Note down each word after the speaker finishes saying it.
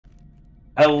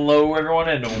Hello everyone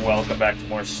and welcome back to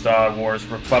more Star Wars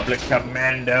Republic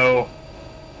Commando.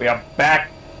 We are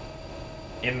back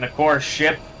in the core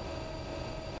ship,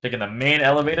 taking the main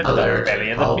elevator to the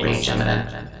belly of the Hull beast. breach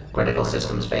imminent. Critical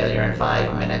systems failure in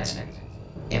 5 minutes.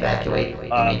 Evacuate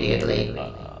immediately.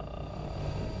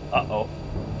 Uh-oh.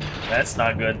 That's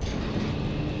not good.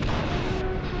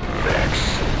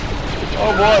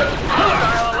 Oh boy!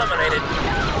 Hostile eliminated.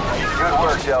 Good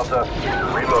work, Delta.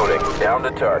 Reloading. Down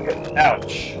to target.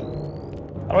 Ouch.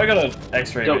 How do I go to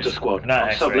X-ray Delta vision? Squad, Not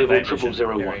X-ray, sub-level night vision.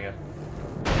 0001. There we go.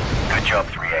 Good job,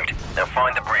 3-8. Now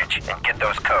find the bridge and get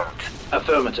those codes.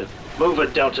 Affirmative. Move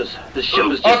it, Deltas. The ship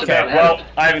is just Okay, about well, handled.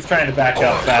 I was trying to back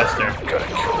up faster. Gotta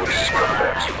kill these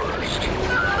scumbags first.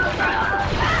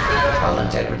 Hull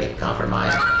integrity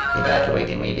compromised. Evacuate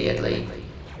immediately.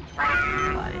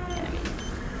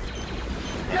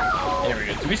 There we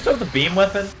go. Do we still have the beam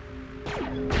weapon?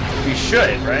 We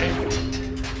should, right?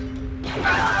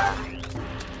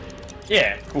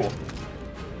 Yeah, cool.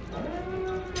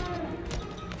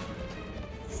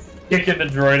 Kicking the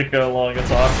droideka along, it's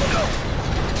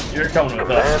awesome. You're coming with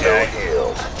us, Commando guy.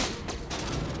 healed.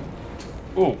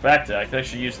 Ooh, back to I can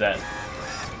actually use that.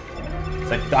 It's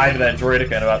like die to that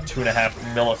droideka in about 2.5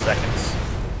 milliseconds.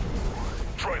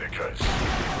 Droidekas.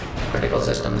 Critical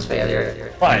systems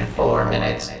failure Fine. in 4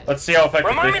 minutes. Let's see how effective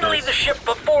Remind me this to leave is. the ship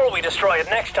before we destroy it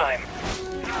next time.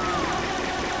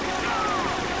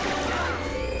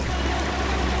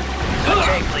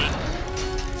 Okay, Fleet.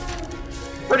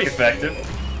 Pretty effective.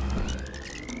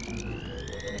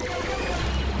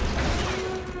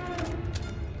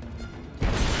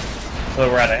 So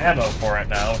we're out of ammo for it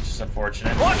now, which is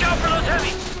unfortunate. Watch out for those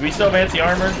heavies. Do we still have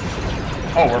anti-armor?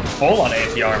 Oh, we're full on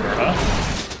anti-armor, huh?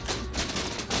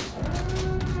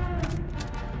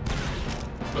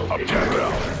 Attack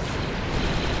out.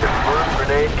 First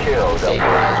grenade kill.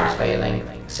 Stabilizers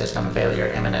failing. System failure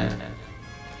imminent.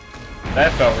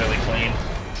 That felt really clean.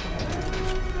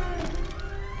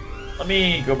 Let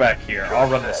me go back here. I'll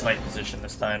run the snipe position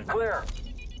this time. Clear.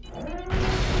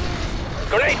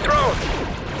 Grenade thrown.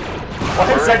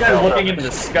 Why is that guy looking into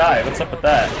the sky? What's up with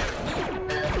that?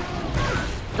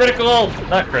 Critical!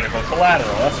 Not critical,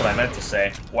 collateral. That's what I meant to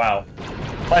say. Wow.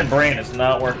 My brain is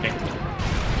not working.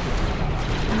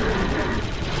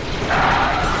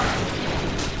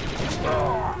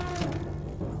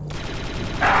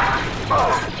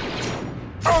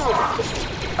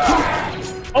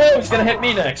 Oh, he's gonna hit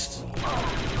me next.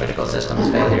 Critical systems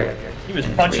failure. He was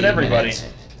in punching 3 everybody. minutes.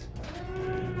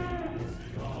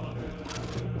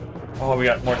 Oh, we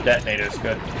got more detonators.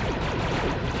 Good.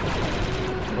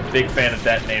 I'm a big fan of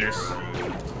detonators.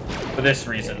 For this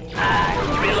reason.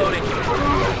 Reloading.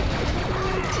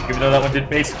 Even though that one did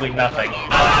basically nothing.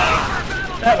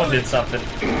 That one did something.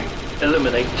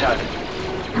 Eliminate target.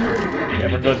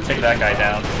 Yeah, we're going to take that guy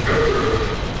down.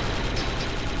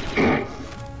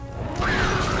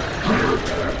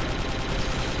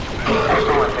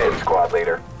 Excellent hit, squad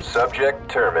leader. Subject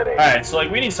terminated. Alright, so like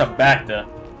we need some Bacta.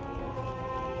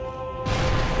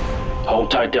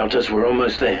 Hold tight, Deltas. We're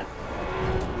almost there.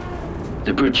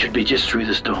 The bridge should be just through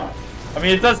this door. I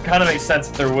mean, it does kind of make sense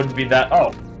that there wouldn't be that.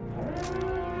 Oh.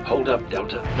 Hold up,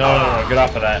 Delta. No, get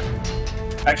off of that.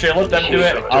 Actually, I'll let them do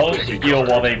it. I'll heal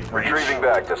while they breach. Retrieving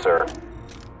back to sir.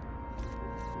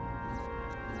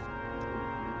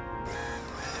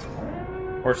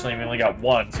 Fortunately, we only got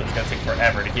one, so it's gonna take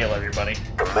forever to heal everybody.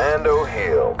 Commando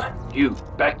healed. You,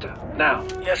 Bacta, now.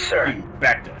 Yes, sir.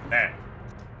 Bacta, now.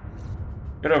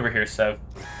 Get over here, Sev.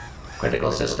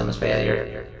 Critical systems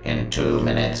failure in 2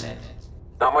 minutes.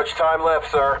 Not much time left,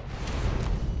 sir.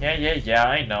 Yeah,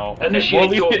 I know. Okay, Initiate we'll at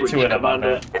least door get breach, to it about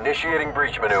Commander. that. Initiating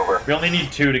breach maneuver. We only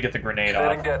need 2 to get the grenade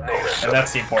Setting off. detonator. And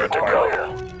that's the important Good to part.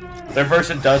 go. Their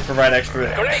version does provide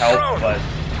extra Grenade help, thrown. but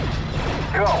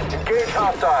Go. Engage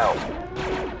hostiles.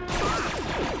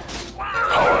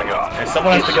 Powering up. hey,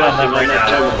 someone has to get on them right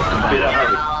now. Bit of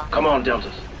hurry. Come on,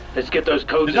 Deltas. Let's get those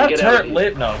codes Did and that get out of turret here.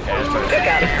 lit? No, okay, that's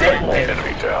turret. It did lit.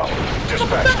 Enemy down.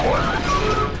 Dispatch one.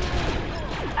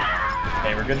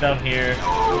 Okay, we're good down here.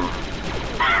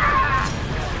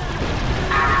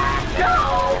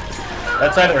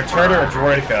 That's either a turret or a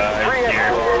droideka, I hear.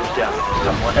 Doors down.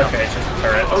 Someone help. Okay, it's just a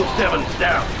turret. 07's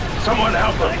down. Someone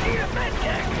help us.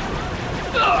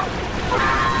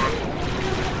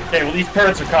 Okay, well these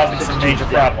turrets are causing some major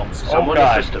problems. Oh Someone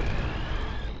god. assist him.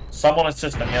 Someone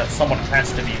assist them. Yeah, someone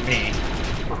has to be me.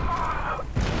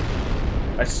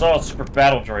 I saw a super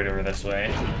battle droid over this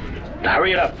way.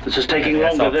 Hurry up. This is taking Yeah,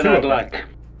 I saw longer than 2 I'd of them. like.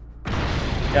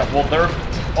 Yeah, well they're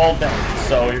all down,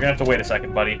 so you're gonna have to wait a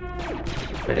second, buddy.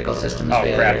 Critical systems Oh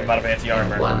failure. crap, I'm out of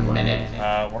anti-armor. in 1 minute.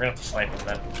 We're gonna have to snipe him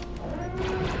then.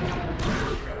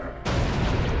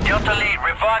 Delta Lead,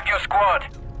 revive your squad.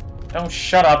 Oh,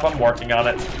 shut up. I'm working on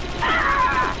it.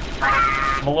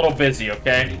 I'm a little busy,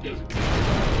 okay?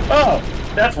 Oh,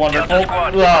 that's wonderful. Delta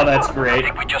squad. Oh, that's I great.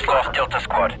 think we just lost Delta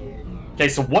squad. Okay,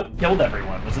 so what killed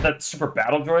everyone? Was it that super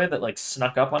battle droid that, like,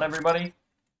 snuck up on everybody?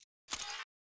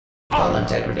 Hull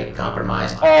integrity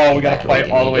compromised. Oh, we gotta fight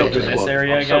all the way Delta through this squad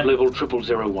area on again? sub-level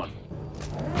 0001.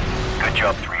 Good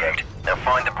job, 3-8. Now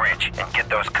find the bridge and get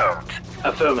those codes.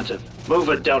 Affirmative. Move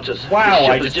it, Deltas. Wow, This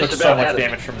I ship is just took so about much at it.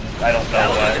 damage from, I don't know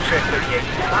what.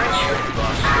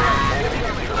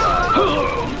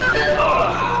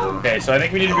 Okay, so I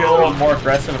think we need to be a little more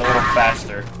aggressive and a little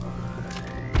faster.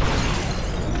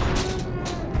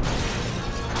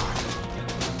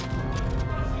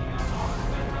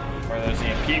 Or those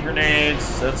EMP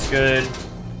grenades, that's good.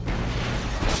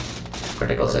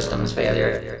 Critical systems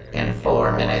failure in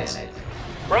 4 minutes.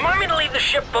 Remind me to leave the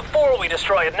ship before we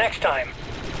destroy it next time.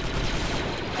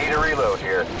 Need a reload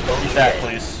here. Eat that,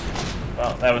 please.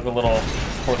 Well, that was a little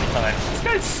for the time. This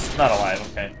guy's not alive,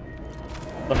 okay.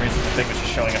 For some reason the thing was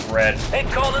just showing up red. They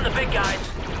called in the big guys.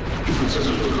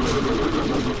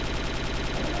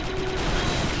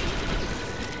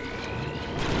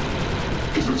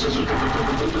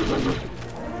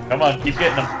 Come on, keep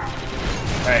getting them.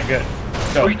 Alright, good.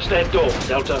 Let's go. Reach that door,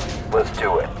 Delta. Let's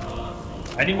do it.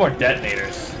 I need more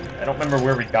detonators. I don't remember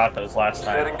where we got those last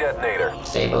Setting time. detonator.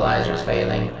 Stabilizers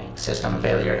failing. System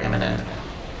failure imminent.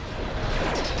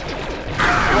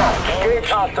 Engage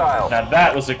hostile. Now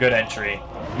that was a good entry.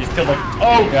 You just killed them.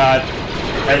 Oh god!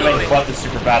 Everything but the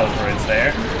super battle droids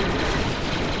there.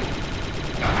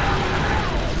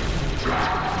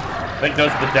 I think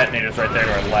those are the detonators right there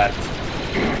to our left.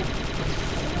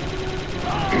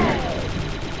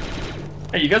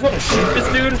 Hey, you guys want to shoot this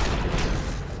dude?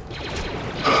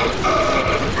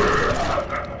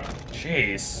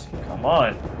 Jeez, come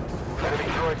on. Enemy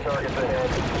droid targets ahead.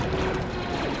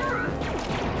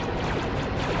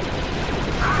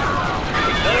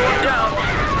 Another one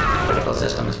down. Critical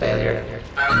systems failure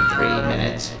in 3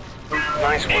 minutes.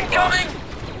 Nice one, Incoming!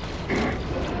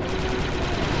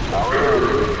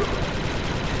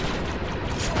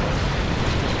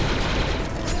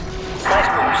 Nice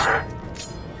move, sir.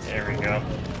 There we go.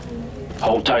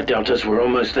 Hold tight, Deltas. We're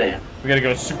almost there. We gotta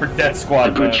go super death The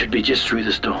squad bridge mode. should be just through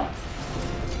this door.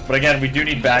 But again, we do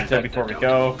need Bacta before we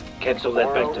go. Cancel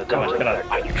that Vector, Come on, Delta. get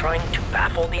up. Are you trying to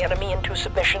baffle the enemy into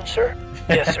submission, sir?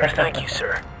 Yes, sir. Thank you,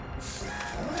 sir.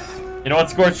 You know what,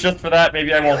 Scorch? Just for that,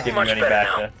 maybe I won't give you Much any better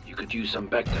Bacta. You could use some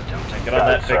Vector, Delta. Get on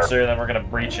that Got it, sir. fixer, then we're gonna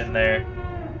breach in there.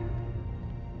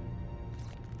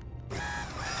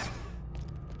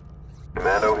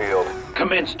 Commando healed.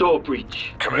 Commence door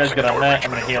breach. You guys get on that,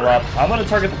 I'm gonna heal up. I'm gonna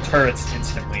target the turrets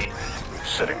instantly.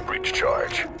 Setting breach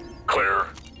charge. Clear.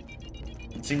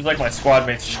 It seems like my squad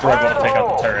mates struggle to take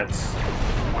out the turrets.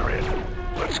 We're in.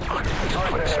 Let's clear this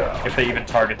place out. If they even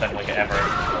target them like ever.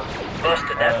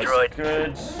 Busted that That's droid.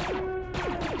 good.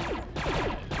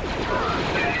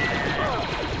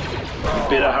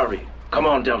 Better hurry. Come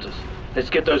on, Deltas. Let's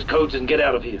get those codes and get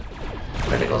out of here.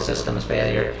 Critical systems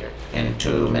failure in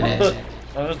 2 What minutes. the?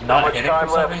 Oh, there's How not much hitting time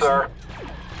for some left, reason? sir?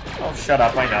 Oh, shut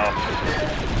up, I know.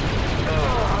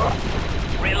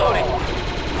 Reloading.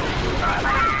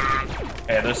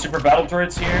 Okay, there's super battle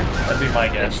droids here? That'd be my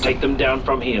guess. Let's take them down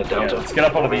from here, Yeah, Delta. let's get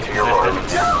up onto these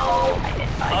positions.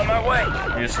 On my way.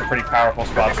 These are some pretty powerful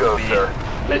Good spots to go, to be. sir.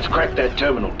 Let's crack that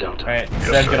terminal, Delta. Alright,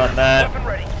 Zed, get on that. Weapon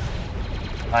ready.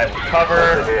 I will That's a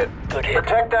cover. hit. Good hit.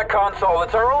 Protect that console.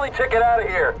 It's our only ticket out of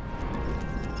here.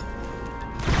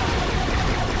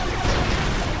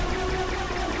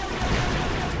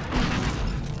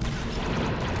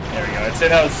 There we go. I'd say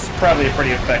that was probably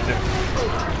pretty effective.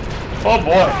 Oh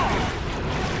boy.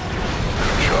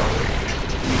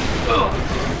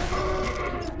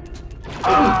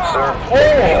 Sir, Oh!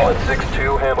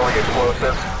 162 handling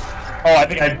explosives. Oh, I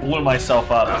think I blew myself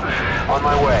up. On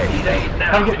my way.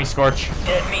 Come get me, Scorch.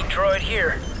 Dead meat droid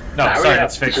here. No, Hurry sorry, up.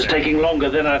 that's This is fixer. taking longer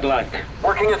than I'd like.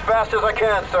 Working as fast as I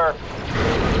can, sir.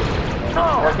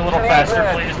 Work a little I need faster,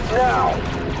 meds. please. Now.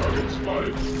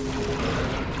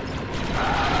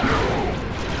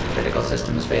 Critical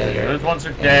systems failure Those ones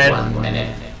are in dead. 1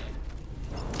 minute.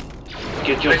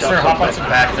 Get yourself Fixer, hop on some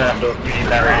some Bacta. You need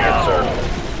that right now. Sir.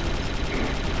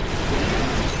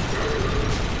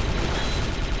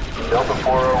 Delta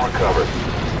 4-0 recovered.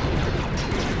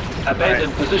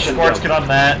 Abandoned position, Scorch, Delta. get on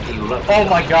that. Heal up. Oh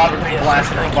my god, we're getting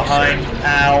blasted from behind.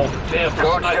 Ow. Prepare for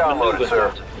Codes snipe downloaded, maneuver, sir.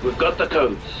 Delta. We've got the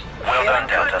codes. Well done,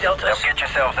 Delta. Delta. Now get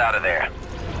yourselves out of there.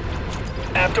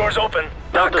 Aft door's open.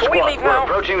 Delta Can we Squad, leave we're now?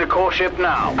 approaching the core ship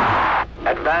now.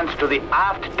 Advance to the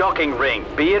aft docking ring.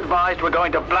 Be advised we're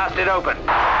going to blast it open.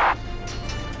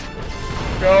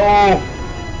 Go!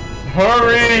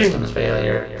 Hurry! Systems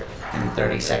failure in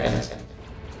 30 seconds.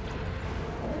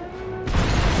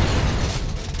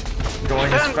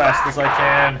 Going as fast as I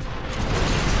can.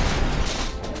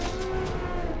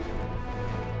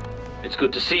 It's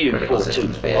good to see you, Critical 4-2.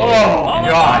 systems failure. Oh, All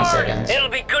God. aboard! Seconds. It'll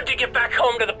be good to get back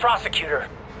home to the prosecutor.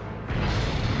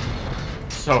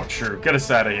 So true. Get us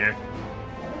out of here.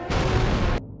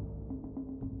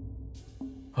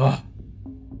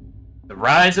 The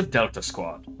rise of Delta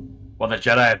Squad. While the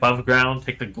Jedi above ground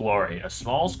take the glory, a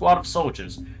small squad of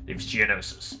soldiers leaves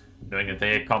Geonosis, knowing that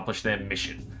they accomplished their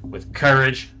mission with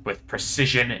courage, with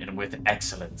precision, and with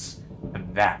excellence.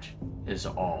 And that is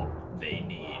all they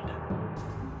need.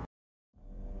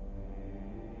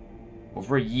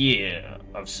 Over a year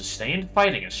of sustained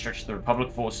fighting has stretched the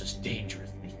Republic forces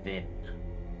dangerously thin.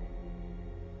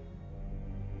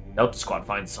 Delta Squad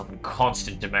finds itself in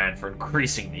constant demand for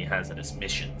increasingly hazardous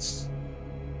missions.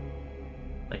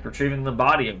 Like retrieving the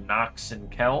body of Nox and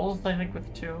Kells, I think,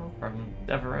 with two from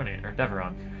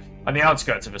Deveron. On the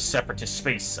outskirts of a separatist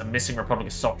space, a missing Republic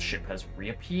assault ship has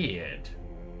reappeared.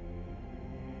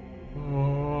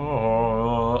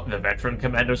 The veteran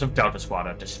commandos of Delta Squad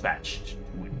are dispatched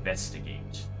to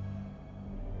investigate.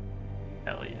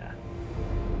 Hell yeah.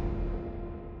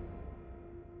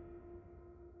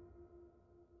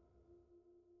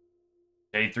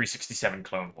 Day 367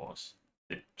 Clone Wars.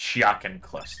 The Chiakan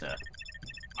Cluster.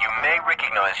 You may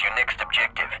recognize your next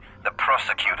objective, the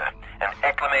Prosecutor, an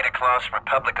Acclimator-class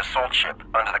Republic assault ship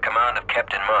under the command of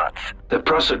Captain Martz. The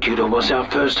Prosecutor was our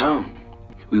first home.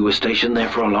 We were stationed there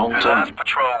for a long Her time. last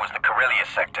patrol was the Corellia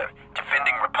sector,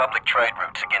 defending Republic trade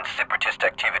routes against separatist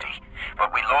activity.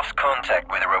 But we lost contact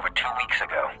with her over 2 weeks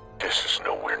ago. This is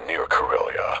nowhere near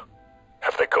Corellia.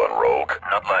 Have they gone rogue?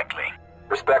 Not likely.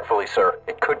 Respectfully, sir,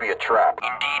 it could be a trap.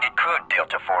 Indeed it could,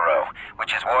 Delta 4-0,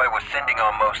 which is why we're sending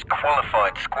our most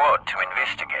qualified squad to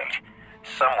investigate.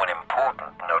 Someone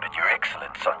important noted your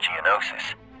excellence on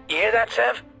Geonosis. You hear that,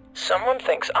 Sev? Someone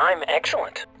thinks I'm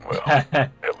excellent. Well,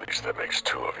 at least that makes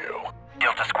two of you.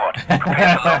 Delta Squad,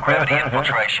 prepare for low-gravity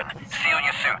infiltration. Seal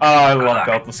your suits. Oh, I Good love luck.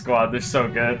 Delta Squad. They're so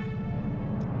good.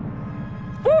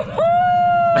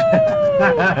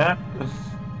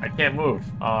 I can't move.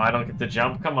 Oh, I don't get to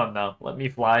jump. Come on now. Let me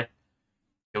fly.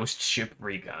 Ghost Ship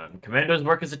Recon. Commandos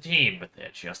work as a team, but they're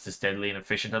just as deadly and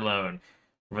efficient alone.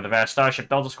 For the vast starship,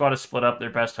 Delta Squad has split up. Their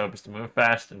best hope is to move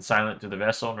fast and silent through the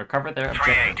vessel and recover their 3-8.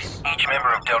 objectives. Each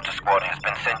member of Delta Squad has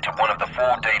been sent to one of the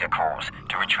 4 data cores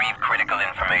to retrieve critical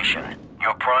information.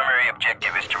 Your primary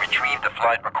objective is to retrieve the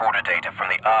flight recorder data from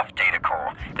the aft data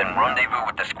core, then rendezvous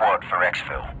with the squad for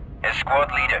exfil. As squad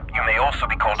leader, you may also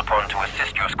be called upon to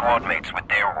assist your squad mates with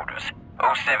their orders.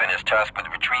 07 is tasked with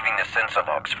retrieving the sensor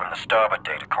logs from the starboard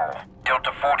data core.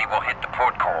 Delta 40 will hit the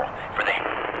port core for the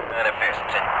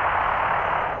manifests and...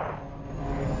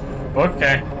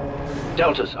 Okay.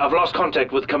 Deltas, I've lost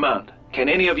contact with command. Can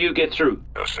any of you get through?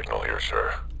 No signal here,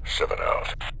 sir. 7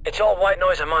 out. It's all white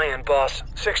noise on my end, boss.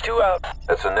 6-2 out.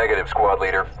 That's a negative, squad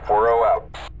leader. 4-0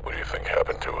 out. What do you think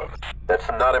happened to him? That's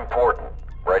not important.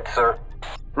 Right, sir?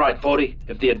 Right, 40.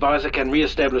 If the advisor can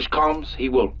re-establish comms, he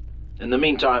will. In the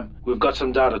meantime, we've got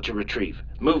some data to retrieve.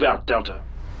 Move out, Delta.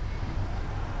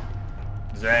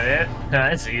 Is that it?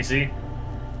 That's easy.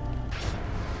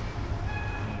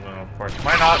 No, of course.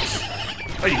 Why not?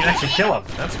 Oh, you can actually kill him.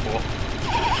 That's cool.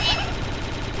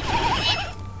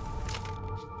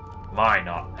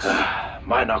 Minox.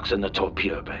 Minox in the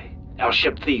torpedo bay. Our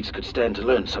ship thieves could stand to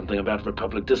learn something about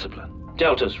Republic discipline.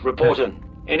 Deltas, report in.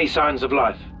 Any signs of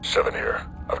life? 7 here.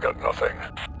 I've got nothing.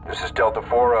 This is Delta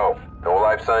 4-0. No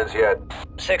life signs yet.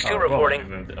 6-2 Oh,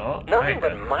 reporting. Oh, Nothing hi.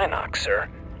 but Minox, sir.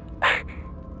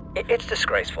 It's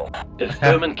disgraceful. If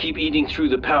vermin keep eating through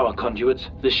the power conduits,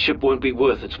 this ship won't be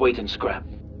worth its weight in scrap.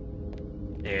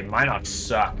 Yeah, Minox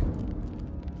suck.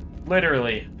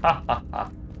 Literally. Ha ha ha.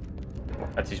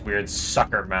 That's these weird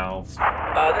sucker mouths.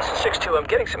 This is 6-2. I'm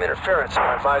getting some interference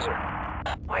on my visor.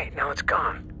 Wait, now it's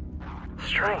gone.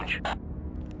 Strange.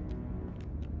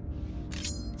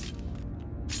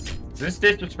 Is this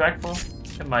disrespectful?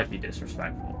 It might be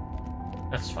disrespectful.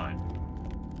 That's fine.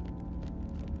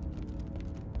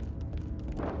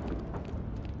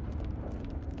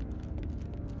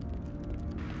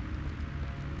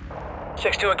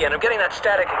 Six two again. I'm getting that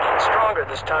static again. Stronger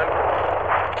this time.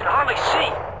 I can hardly see.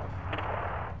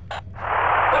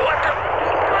 What the?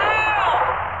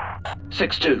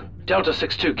 6-2. Delta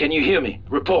 6-2, can you hear me?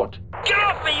 Report. Get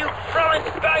off me, you throwing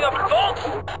bag of bolts!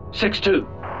 6-2.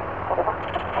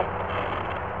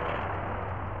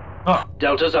 Oh,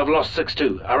 Deltas, I've lost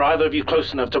 6-2. Are either of you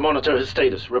close enough to monitor his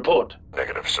status? Report.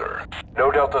 Negative, sir.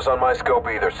 No deltas on my scope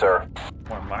either, sir.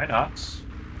 more Minox.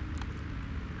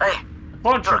 Hey,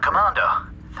 you're a commando.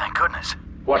 Thank goodness.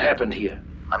 What happened here?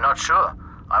 I'm not sure.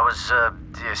 I was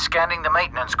scanning the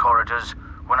maintenance corridors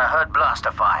when I heard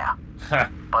blaster fire.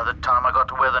 By the time I got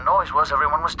to where the noise was,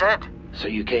 everyone was dead. So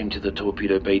you came to the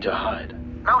torpedo bay to hide?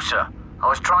 No, sir. I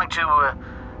was trying to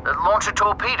launch a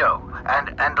torpedo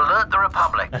and alert the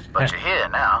Republic. But you're here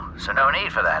now, so no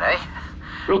need for that, eh?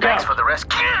 Look Thanks out! for the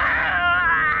rescue.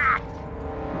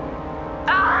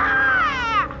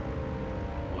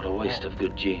 What a waste of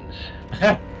good genes.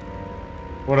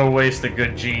 What a waste of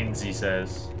good genes, he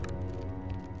says.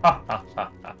 Ha ha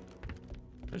ha ha.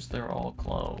 Because they're all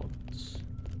clones.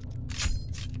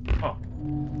 Oh.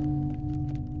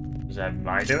 Is that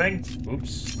my doing?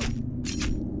 Oops.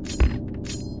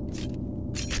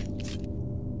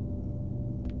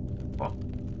 Oh.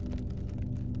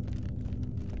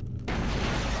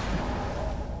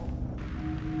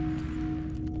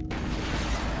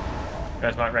 You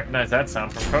guys might recognize that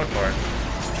sound from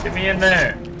KOTOR. Get me in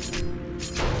there!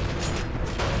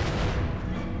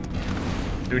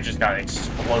 Dude just got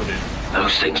exploded.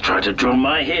 Those things tried to drill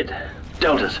my head.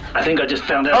 Deltas, I think I just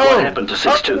found out what happened to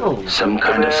 6-2. Some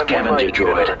kind of scavenger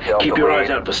droid. Keep your eyes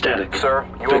out for static. Sir,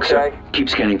 you Fixer, okay? keep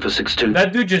scanning for 6-2.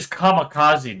 That dude just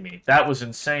kamikazed me. That was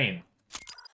insane.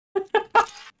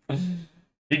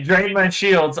 He drained my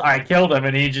shields, I killed him,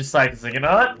 and he just like, you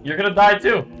know what? You're gonna die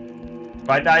too. If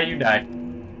I die, you die.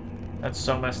 That's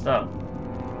so messed up.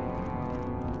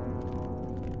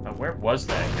 Now, where was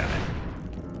that guy?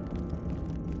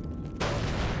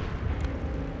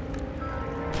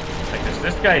 Like, is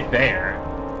this guy there?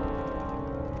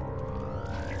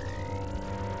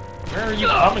 Where are you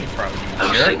coming from, you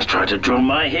Those jerk? things tried to drill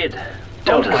my head.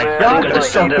 Deltas, my I God, think I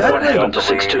just they're found so out what deadly. happened to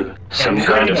 6-2. Some Yeah,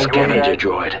 kind of he's scavenger for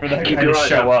droid. that Keep guy your to eyes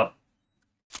show out. up.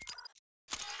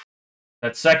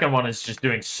 That second one is just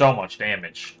doing so much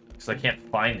damage because I can't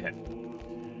find him.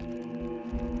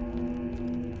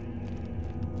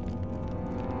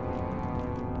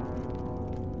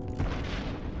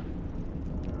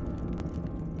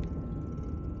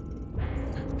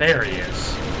 There he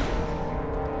is.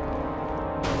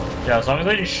 Yeah, as long as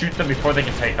I just shoot them before they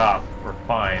can take off, we're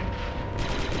fine.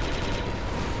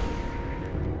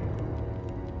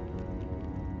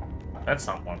 That's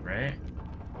not one, right?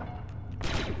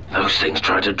 Those things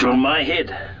tried to drill my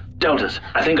head. Deltas,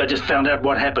 I think I just found out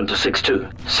what happened to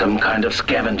 6-2. Some kind of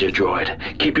scavenger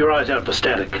droid. Keep your eyes out for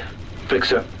static.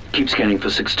 Fixer, keep scanning for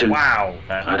 6-2. Wow.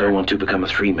 That I don't want to become a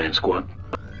three-man squad.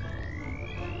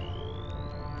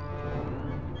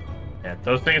 Yeah,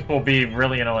 those things will be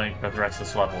really annoying for the rest of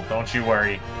this level. Don't you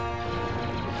worry.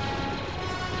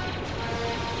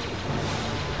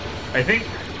 I think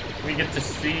we get to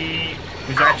see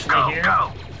who's actually here.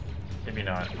 Go. Maybe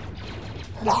not.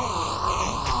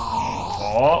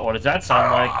 Oh, what does that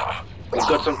sound like? We've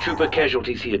got some trooper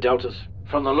casualties here, Deltas.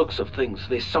 From the looks of things,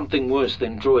 there's something worse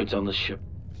than droids on this ship.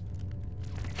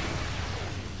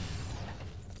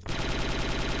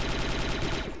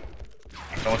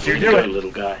 Don't you Here do go, it!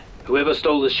 little guy. Whoever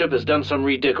stole the ship has done some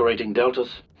redecorating, Deltas.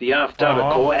 The aft data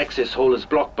core access hole is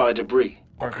blocked by debris.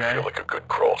 Okay. Feel like a good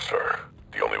crawl, sir.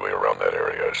 The only way around that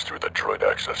area is through the droid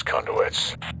access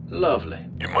conduits. Lovely.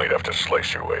 You might have to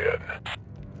slice your way in.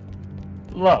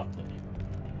 Lovely.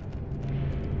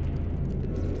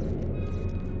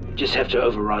 Just have to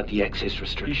override the access Beep,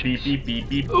 restrictions. beep, beep,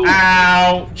 beep, beep.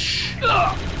 Ouch!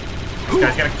 This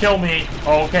guy's gonna kill me.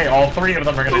 Okay, all three of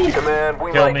them are gonna Command,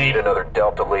 we kill might me. need another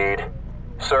Delta lead.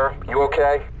 Sir, you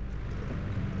okay?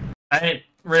 I didn't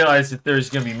realize that there's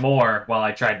gonna be more while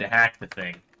I tried to hack the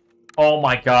thing. Oh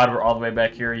my god, we're all the way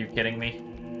back here. Are you kidding me?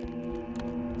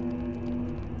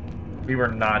 We were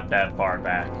not that far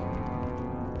back.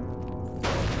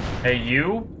 Hey,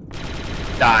 you.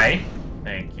 Die.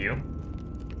 Thank you.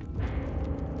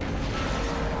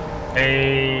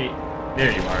 Hey.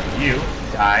 There you are. You.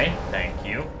 Die. Thank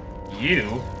you.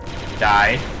 You.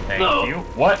 Die. Thank you.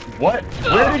 What? What?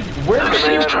 Where Those did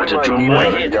things tried to drill my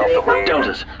head. Delta lead.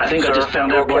 Deltas, I think I Sir, just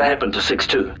found you out what okay? happened to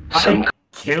 6-2. I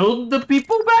killed the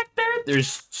people back there?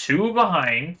 There's two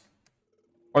behind.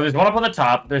 Or there's one up on the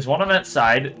top, there's one on that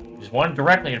side, there's one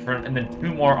directly in front, and then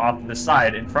two more off to the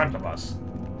side in front of us.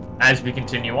 As we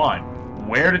continue on.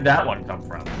 Where did that one come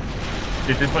from?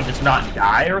 Did this one just not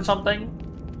die or something?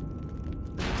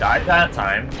 It died that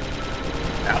time.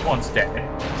 That one's dead.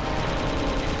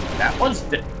 That one's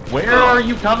dead. Where are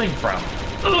you coming from?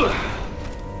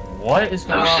 What is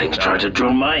going Those on? things with tried that? to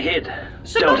drill my head.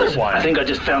 There's another Deltas, one. I think I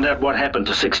just found out what happened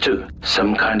to 6-2.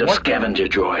 Some kind of What? scavenger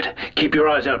droid. Keep your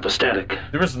eyes out for static.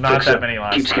 There was not Fixer, that many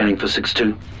last keep time. scanning for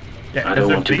 6-2. Yeah, I because don't there's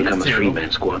want to these become a two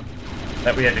three-man squad.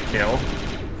 that we had to kill.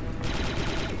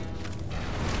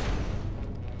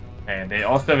 And they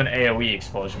also have an AoE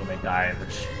explosion when they die,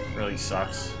 which really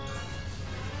sucks.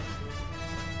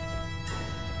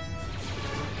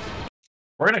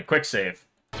 We're gonna quick save.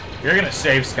 You're gonna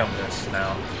save scum this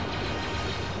now.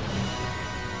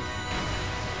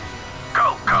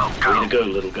 Go, go, go! Way to go,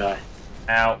 little guy.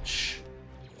 Ouch.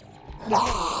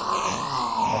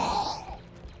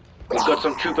 We've got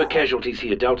some trooper casualties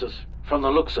here, Deltas. From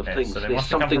the looks of Okay, things, so they there's must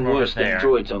have come something from over worse than there.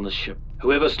 droids on the ship.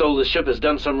 Whoever stole the ship has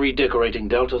done some redecorating,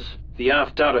 Deltas. The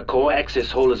aft data core access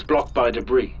hall is blocked by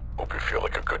debris. Hope you feel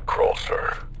like a good crawl,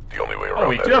 sir. The only way around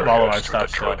we that do have all area of our is through the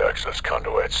stuff droid still. access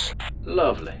conduits.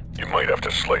 Lovely. You might have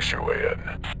to slice your way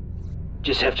in.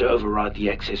 Just have to override the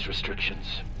access restrictions.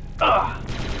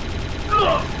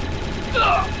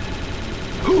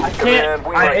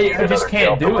 I just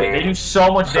can't do it. They do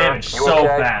so much damage so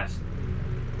fast.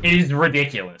 It is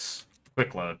ridiculous.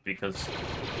 Quick load, because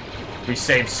we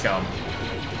saved scum.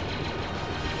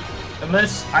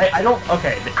 Unless, I don't,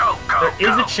 okay,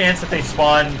 there is a chance that they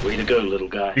spawn Way to go, little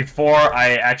guy. before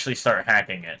I actually start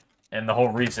hacking it. And the whole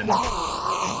reason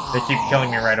they keep killing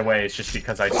me right away is just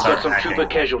because I We've start got some hacking trooper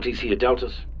casualties here,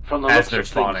 Deltas. From the as looks they're of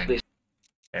spawning. things,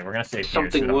 Okay, we're gonna save there's here, so we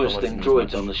something don't have worse to than listen as droids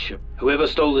much. on the ship. Whoever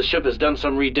stole the ship has done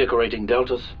some redecorating,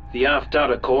 Deltas. The aft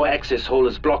data core access hall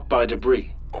is blocked by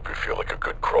debris. Hope you feel like a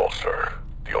good crawl, sir.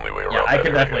 The only way around Yeah, I that could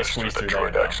area definitely is through squeeze the through droid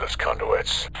there, though. access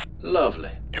conduits.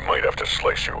 Lovely. You might have to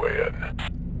slice your way in.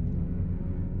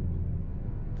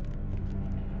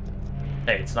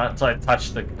 Hey, it's not until I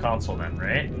touch the console then,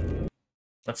 right?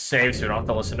 Let's save so we don't have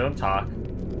to listen to him talk.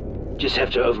 Just have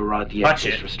to override the Touch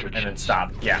access it, restrictions. and then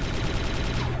stop. Yeah.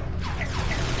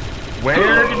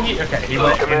 Where did he... Okay, he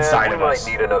went Command, inside we of might us.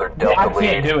 need another I Delta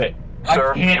can't lead. do it.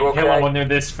 Sir, I can't you kill okay? them when they're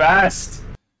this fast.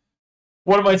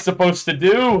 What am I supposed to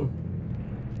do?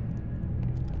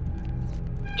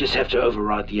 Just have to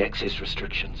override the access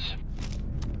restrictions.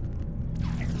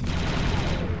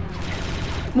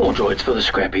 More droids for the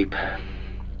scrap heap.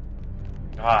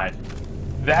 God.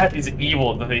 That is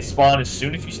evil that they spawn as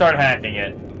soon as you start hacking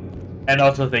it. And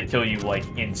also they kill you, like,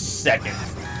 in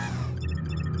seconds.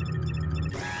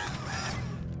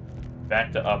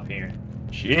 Back to up here.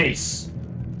 Jeez.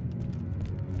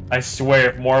 I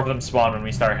swear, if more of them spawn when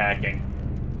we start hacking.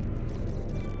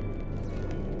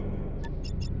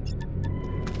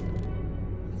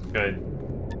 Good.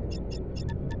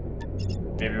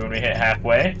 Maybe when we hit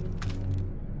halfway?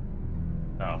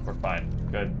 No, we're fine.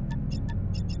 Good.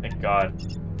 Thank God.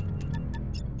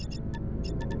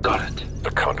 Got it.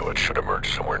 The conduit should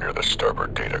emerge somewhere near the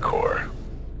starboard data core.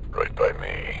 Right by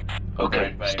me. Okay,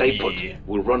 Right by stay me. put.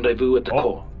 We'll rendezvous at the Oh.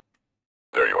 core.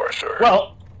 There you are, sir.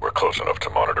 Well, We're close enough to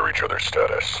monitor each other's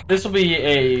status. this will be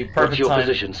a What's perfect your time.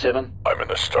 position, 7? I'm in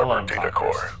the starboard Hold on, data Fox.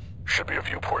 core. Should be a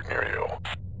viewport near you.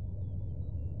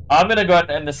 I'm gonna go ahead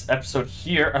and end this episode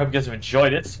here. I hope you guys have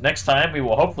enjoyed it. Next time, we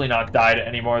will hopefully not die to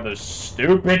any more of those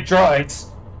stupid droids.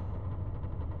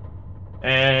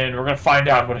 And we're gonna find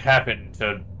out what happened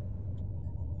to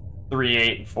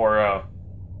 3-8 and 4-0.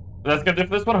 That's gonna do it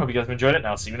for this one. I hope you guys have enjoyed it, and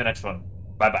I'll see you in the next one.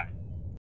 Bye-bye.